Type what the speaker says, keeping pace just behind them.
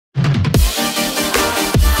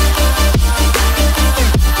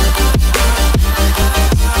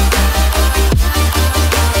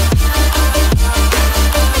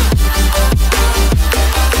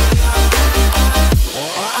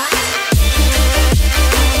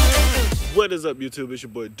What is up, YouTube? It's your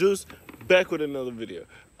boy Deuce, back with another video.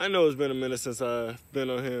 I know it's been a minute since I've been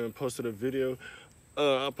on here and posted a video.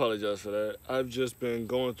 I apologize for that. I've just been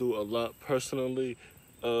going through a lot personally.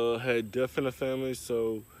 Had death in the family,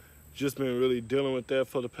 so just been really dealing with that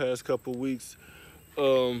for the past couple weeks.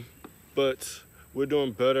 But we're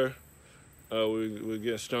doing better. We're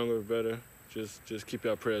getting stronger, better. Just keep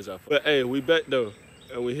your prayers out. But hey, we back though,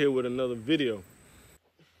 and we're here with another video.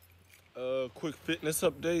 Quick fitness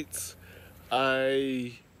updates.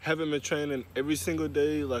 I haven't been training every single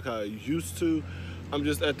day like I used to. I'm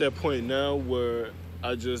just at that point now where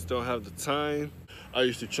I just don't have the time. I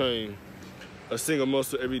used to train a single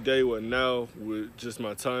muscle every day, where now with just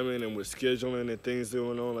my timing and with scheduling and things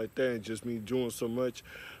going on like that, and just me doing so much,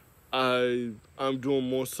 I'm doing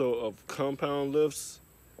more so of compound lifts.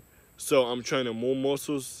 So I'm training more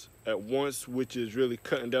muscles at once, which is really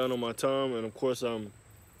cutting down on my time. And of course, I'm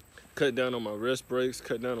cutting down on my rest breaks,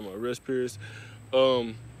 cutting down on my rest periods.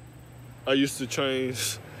 I used to train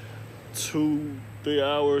 2-3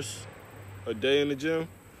 hours a day in the gym.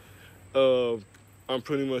 I'm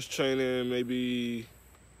pretty much training maybe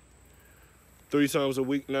 3 times a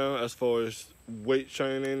week now, as far as weight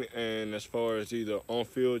training, and as far as either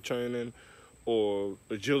on-field training or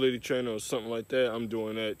agility training or something like that. I'm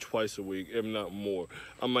doing that twice a week, if not more.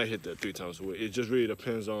 I might hit that 3 times a week. It just really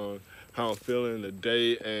depends on how I'm feeling the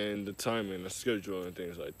day and the timing, the schedule, and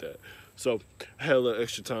things like that. So I had a little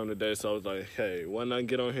extra time today, so I was like, hey, why not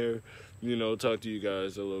get on here, you know, talk to you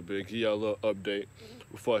guys a little bit, give y'all a little update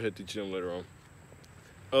before I hit the gym later on.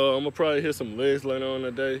 I'm gonna probably hit some legs later on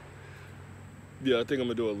today. Yeah, I think I'm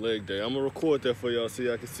gonna do a leg day. I'm gonna record that for y'all so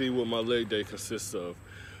y'all can see what my leg day consists of.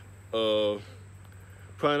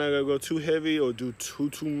 Probably not gonna go too heavy or do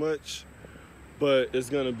too much, but it's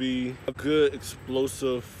gonna be a good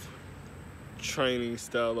explosive training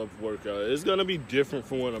style of workout. It's gonna be different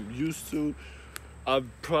from what I'm used to. I've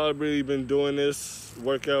probably been doing this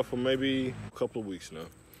workout for maybe a couple of weeks now,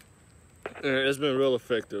 and it's been real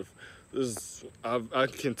effective. I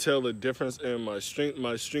can tell the difference in my strength.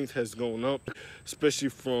 My strength has gone up, especially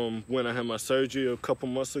from when I had my surgery a couple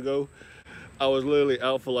months ago. I was literally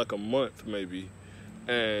out for like a month maybe,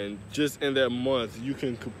 and just in that month you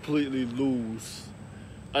can completely lose.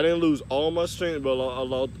 I didn't lose all my strength, but I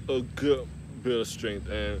lost a good bit of strength.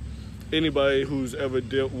 And anybody who's ever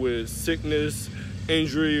dealt with sickness,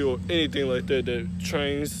 injury, or anything like that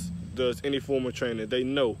does any form of training, they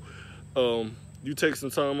know. You take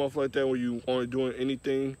some time off like that when you aren't doing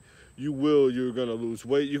anything, you're gonna lose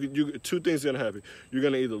weight. Two things are gonna happen. You're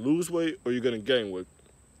gonna either lose weight or you're gonna gain weight.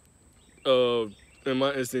 In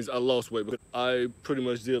my instance, I lost weight, but I pretty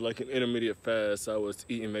much did like an intermediate fast. I was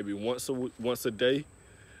eating maybe once a day,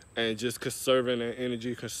 and just conserving that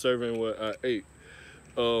energy, conserving what I ate.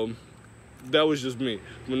 That was just me.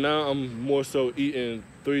 But now I'm more so eating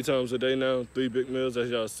 3 times a day now, 3 big meals, as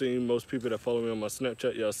y'all seen. Most people that follow me on my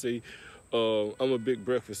Snapchat, y'all see. I'm a big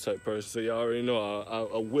breakfast type person, so y'all already know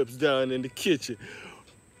I whips down in the kitchen.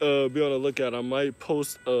 Be on the lookout. I might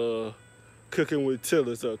post cooking with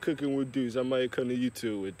Tillis or cooking with Deuce. I might come to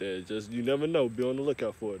YouTube with that. Just, you never know. Be on the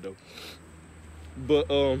lookout for it though.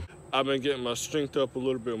 But I've been getting my strength up a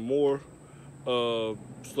little bit more,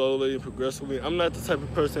 slowly and progressively. I'm not the type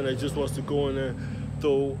of person that just wants to go in there,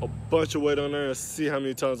 throw a bunch of weight on there and see how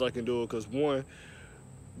many times I can do it. Because 1,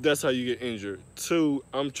 that's how you get injured. 2,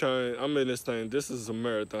 I'm in this thing. This is a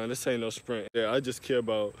marathon. This ain't no sprint. Yeah, I just care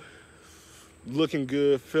about looking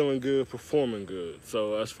good, feeling good, performing good.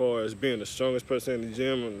 So as far as being the strongest person in the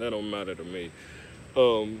gym, that don't matter to me.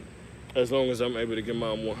 As long as I'm able to get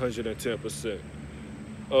my 110%.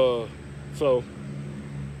 So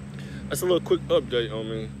that's a little quick update on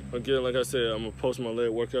me. Again, like I said, I'm gonna post my leg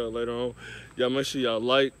workout later on. Y'all make sure y'all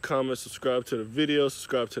like, comment, subscribe to the video,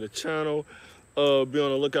 subscribe to the channel. Be on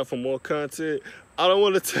the lookout for more content. I don't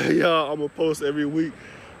want to tell y'all I'm gonna post every week,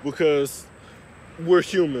 because we're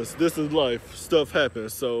humans. This is life. Stuff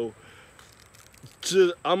happens. So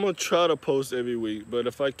I'm gonna try to post every week, but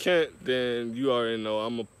if I can't, then you already know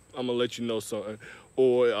I'm gonna let you know something,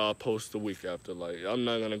 or I'll post the week after. Like, I'm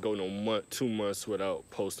not gonna go no 2 months without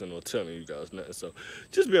posting or telling you guys nothing. So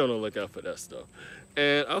just be on the lookout for that stuff.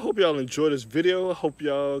 And I hope y'all enjoy this video. I hope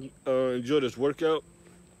y'all enjoy this workout.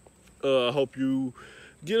 I hope you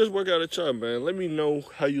give this workout a try, man. Let me know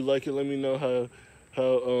how you like it. Let me know how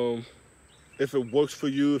if it works for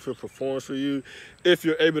you, if it performs for you, if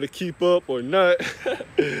you're able to keep up or not.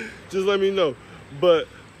 Just let me know. But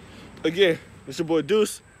again, it's your boy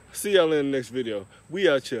Deuce. See y'all in the next video. We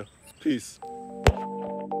out here. Peace.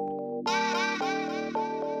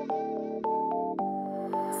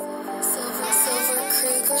 Silver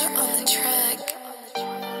Kruger on the track.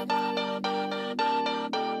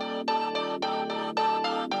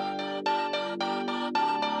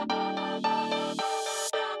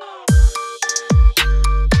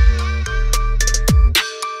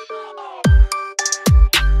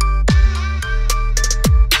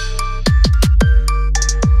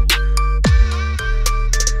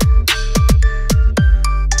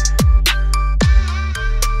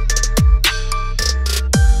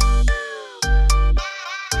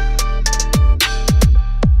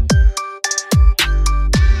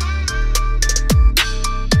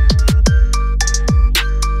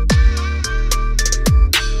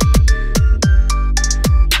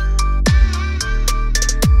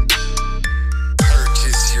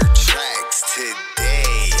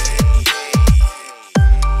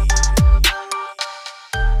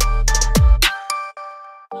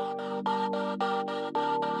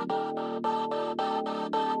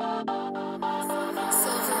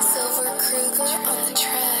 on the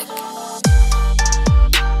trail.